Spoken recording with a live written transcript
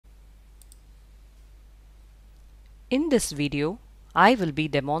In this video, I will be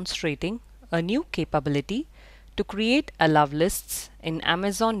demonstrating a new capability to create a love lists in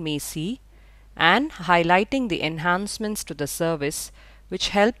Amazon Macie and highlighting the enhancements to the service which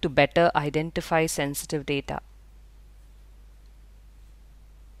help to better identify sensitive data.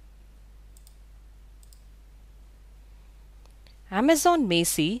 Amazon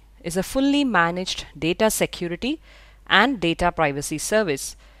Macie is a fully managed data security and data privacy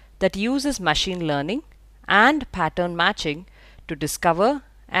service that uses machine learning and pattern matching to discover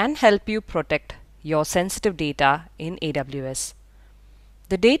and help you protect your sensitive data in AWS.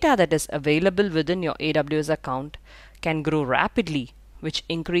 The data that is available within your AWS account can grow rapidly, which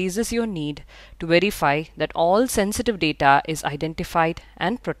increases your need to verify that all sensitive data is identified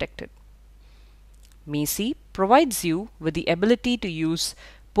and protected. Macie provides you with the ability to use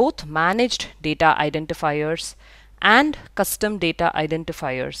both managed data identifiers and custom data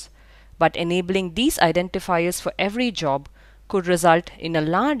identifiers, but enabling these identifiers for every job could result in a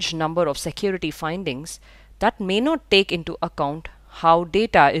large number of security findings that may not take into account how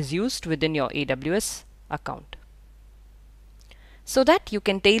data is used within your AWS account. So that you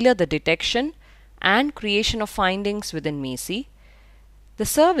can tailor the detection and creation of findings within Macie, the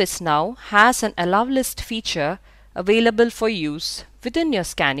service now has an allow list feature available for use within your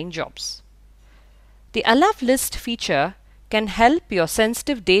scanning jobs. The allow list feature can help your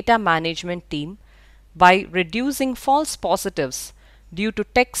sensitive data management team by reducing false positives due to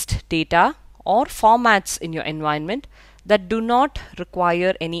text data or formats in your environment that do not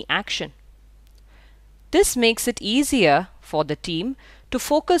require any action. This makes it easier for the team to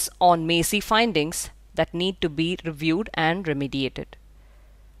focus on Macie findings that need to be reviewed and remediated.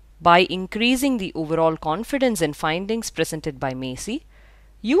 By increasing the overall confidence in findings presented by Macie,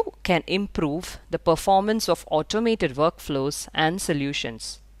 you can improve the performance of automated workflows and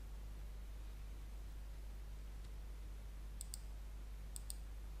solutions.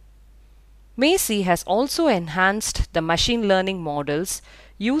 Macie has also enhanced the machine learning models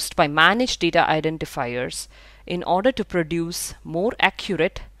used by managed data identifiers in order to produce more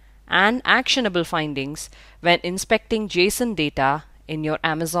accurate and actionable findings when inspecting JSON data in your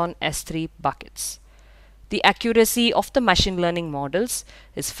Amazon S3 buckets. The accuracy of the machine learning models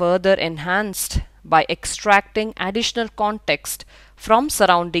is further enhanced by extracting additional context from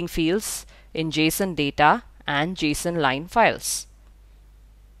surrounding fields in JSON data and JSON line files.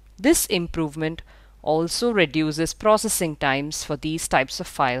 This improvement also reduces processing times for these types of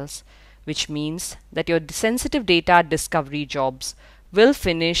files, which means that your sensitive data discovery jobs will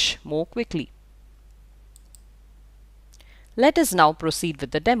finish more quickly. Let us now proceed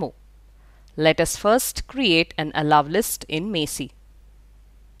with the demo. Let us first create an allow list in Macie.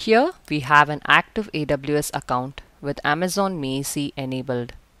 Here we have an active AWS account with Amazon Macie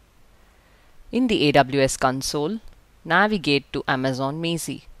enabled. In the AWS console, navigate to Amazon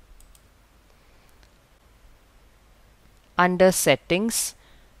Macie. Under Settings,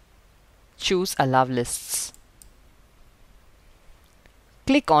 choose Allow Lists.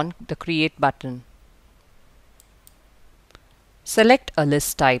 Click on the Create button. Select a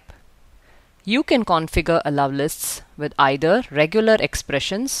list type. You can configure allow lists with either regular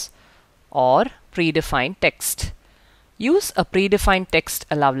expressions or predefined text. Use a predefined text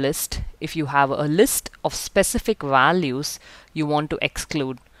allow list if you have a list of specific values you want to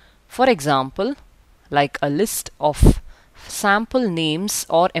exclude. For example, like a list of sample names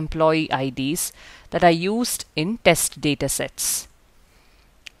or employee IDs that are used in test datasets.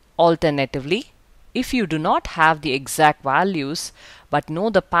 Alternatively, if you do not have the exact values but know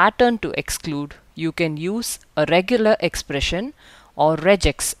the pattern to exclude, you can use a regular expression or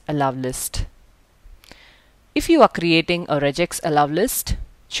regex allow list. If you are creating a regex allow list,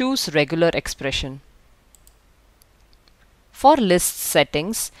 choose regular expression. For list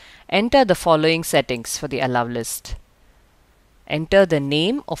settings, enter the following settings for the allow list. Enter the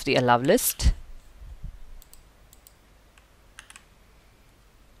name of the allow list.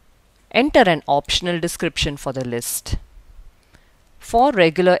 Enter an optional description for the list. For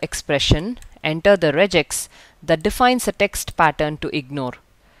regular expression, enter the regex that defines a text pattern to ignore.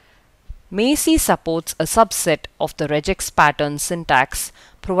 Macie supports a subset of the regex pattern syntax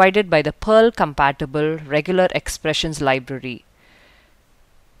provided by the Perl-compatible regular expressions library.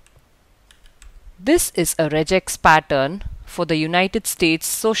 This is a regex pattern for the United States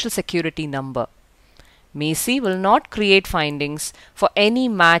Social Security number. Macie will not create findings for any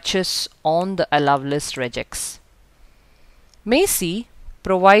matches on the allow list regex. Macie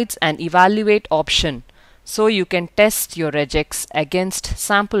provides an evaluate option so you can test your regex against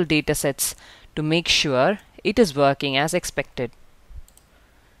sample datasets to make sure it is working as expected.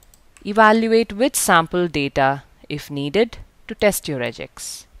 Evaluate with sample data if needed to test your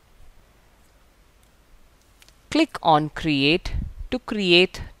regex. Click on Create to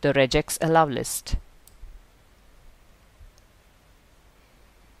create the regex allow list.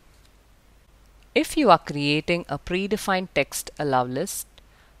 If you are creating a predefined text allow list,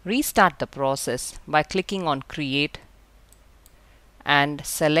 restart the process by clicking on Create and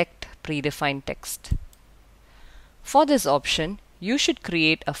select Predefined Text. For this option, you should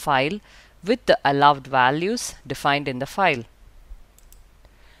create a file with the allowed values defined in the file.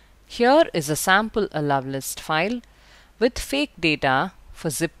 Here is a sample allow list file with fake data for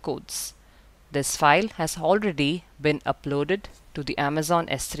zip codes. This file has already been uploaded to the Amazon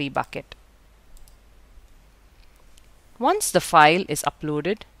S3 bucket. Once the file is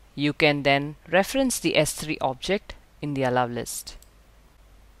uploaded, you can then reference the S3 object in the allow list.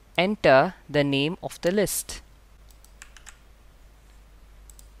 Enter the name of the list.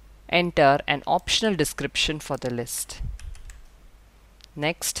 Enter an optional description for the list.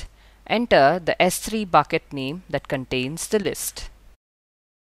 Next, enter the S3 bucket name that contains the list.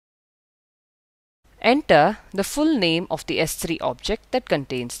 Enter the full name of the S3 object that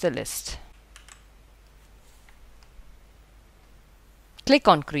contains the list. Click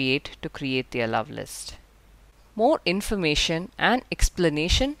on Create to create the allow list. More information and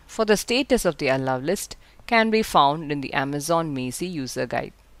explanation for the status of the allow list can be found in the Amazon Macie user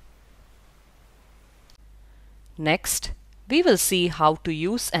guide. Next, we will see how to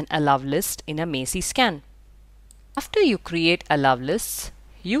use an allow list in a Macie scan. After you create allow lists,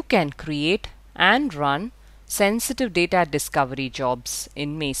 you can create and run sensitive data discovery jobs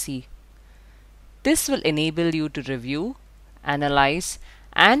in Macie. This will enable you to review, analyze,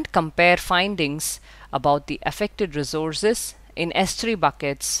 and compare findings about the affected resources in S3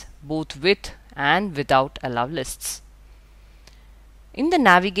 buckets both with and without allow lists. In the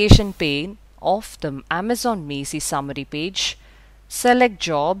navigation pane of the Amazon Macie summary page, select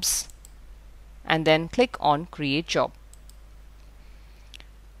Jobs and then click on Create Job.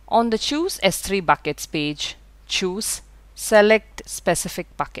 On the Choose S3 Buckets page, choose Select Specific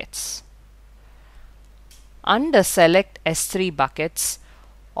Buckets. Under Select S3 Buckets,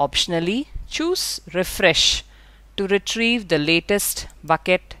 optionally choose Refresh to retrieve the latest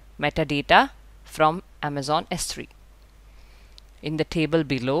bucket metadata from Amazon S3. In the table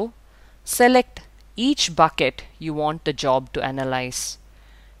below, select each bucket you want the job to analyze.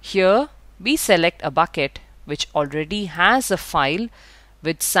 Here, we select a bucket which already has a file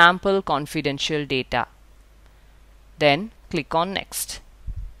with sample confidential data. Then click on Next.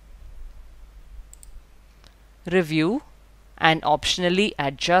 Review and optionally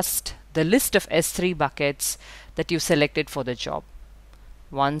adjust the list of S3 buckets that you selected for the job.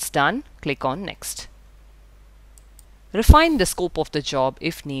 Once done, click on Next. Refine the scope of the job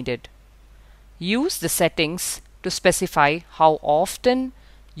if needed. Use the settings to specify how often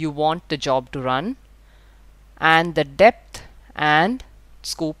you want the job to run and the depth and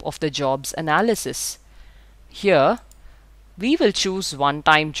scope of the job's analysis. Here, we will choose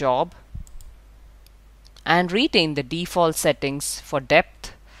one-time job and retain the default settings for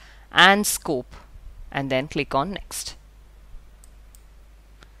depth and scope and then click on Next.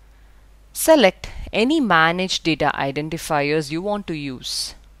 Select any managed data identifiers you want to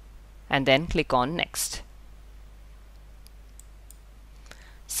use and then click on Next.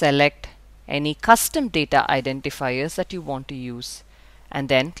 Select any custom data identifiers that you want to use and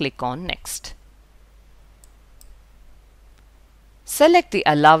then click on Next. Select the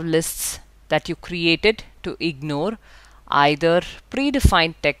allow lists that you created to ignore either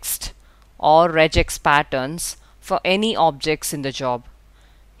predefined text or regex patterns for any objects in the job.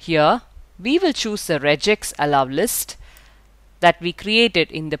 Here, we will choose the regex allow list that we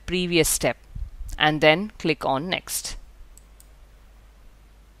created in the previous step and then click on Next.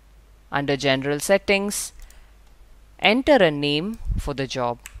 Under General Settings, enter a name for the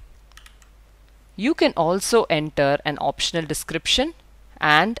job. You can also enter an optional description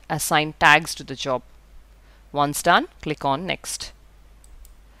and assign tags to the job. Once done, click on Next.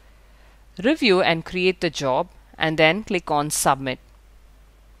 Review and create the job and then click on Submit.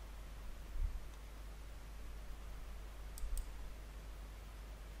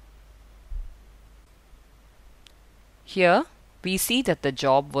 Here, we see that the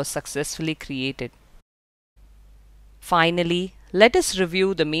job was successfully created. Finally, let us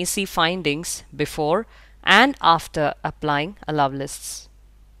review the Macie findings before and after applying allow lists.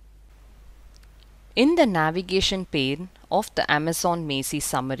 In the navigation pane of the Amazon Macie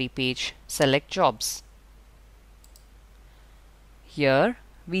summary page, select Jobs. Here,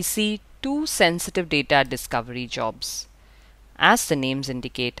 we see two sensitive data discovery jobs. As the names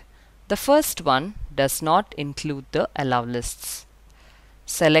indicate, the first one does not include the allowed lists.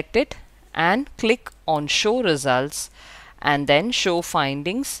 Select it and click on Show Results and then Show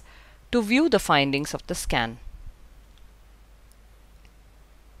Findings to view the findings of the scan.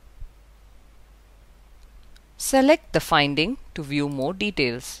 Select the finding to view more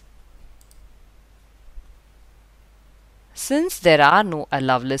details. Since there are no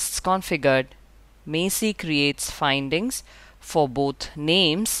allowed lists configured, Macie creates findings for both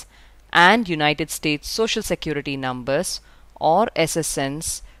names and United States Social Security numbers or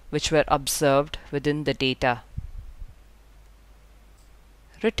SSNs which were observed within the data.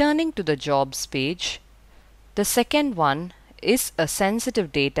 Returning to the jobs page, the second one is a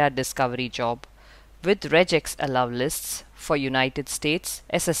sensitive data discovery job with regex allowed lists for United States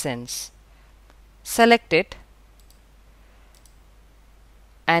SSNs. Select it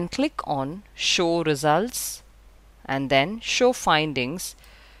and click on Show Results and then Show Findings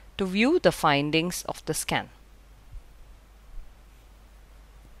to view the findings of the scan.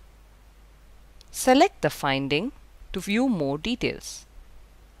 Select the finding to view more details.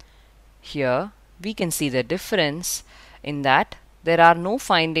 Here we can see the difference in that there are no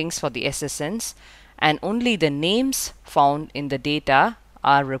findings for the SSNs and only the names found in the data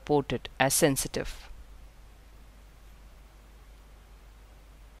are reported as sensitive.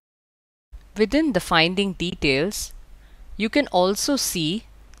 Within the finding details, you can also see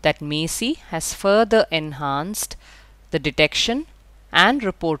that Macie has further enhanced the detection and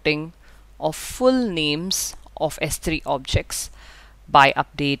reporting of full names of S3 objects by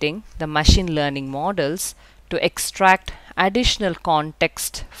updating the machine learning models to extract additional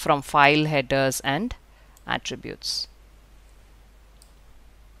context from file headers and attributes.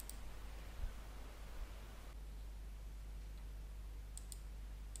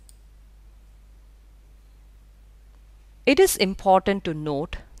 It is important to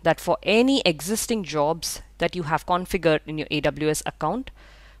note that for any existing jobs that you have configured in your AWS account,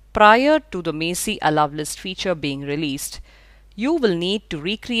 prior to the Macie allowed list feature being released, you will need to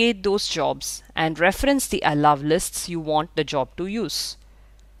recreate those jobs and reference the allowed lists you want the job to use.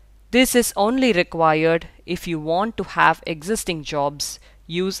 This is only required if you want to have existing jobs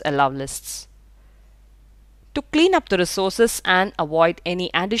use allowed lists. To clean up the resources and avoid any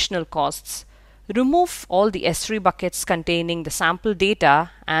additional costs, remove all the S3 buckets containing the sample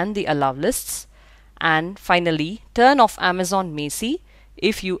data and the allowed lists, and finally turn off Amazon Macie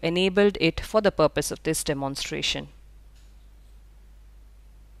if you enabled it for the purpose of this demonstration.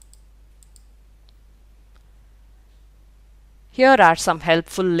 Here are some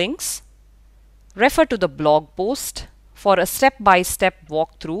helpful links. Refer to the blog post for a step-by-step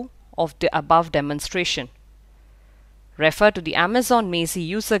walkthrough of the above demonstration. Refer to the Amazon Macie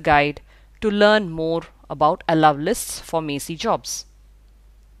user guide to learn more about allowed lists for Macie jobs.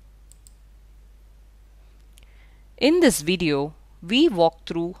 In this video, we walk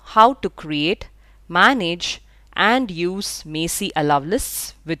through how to create, manage, and use Macie allowed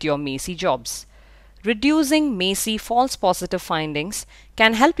lists with your Macie jobs. Reducing Macie false positive findings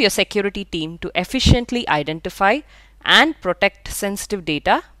can help your security team to efficiently identify and protect sensitive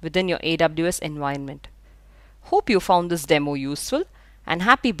data within your AWS environment. Hope you found this demo useful and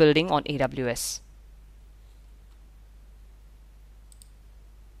happy building on AWS.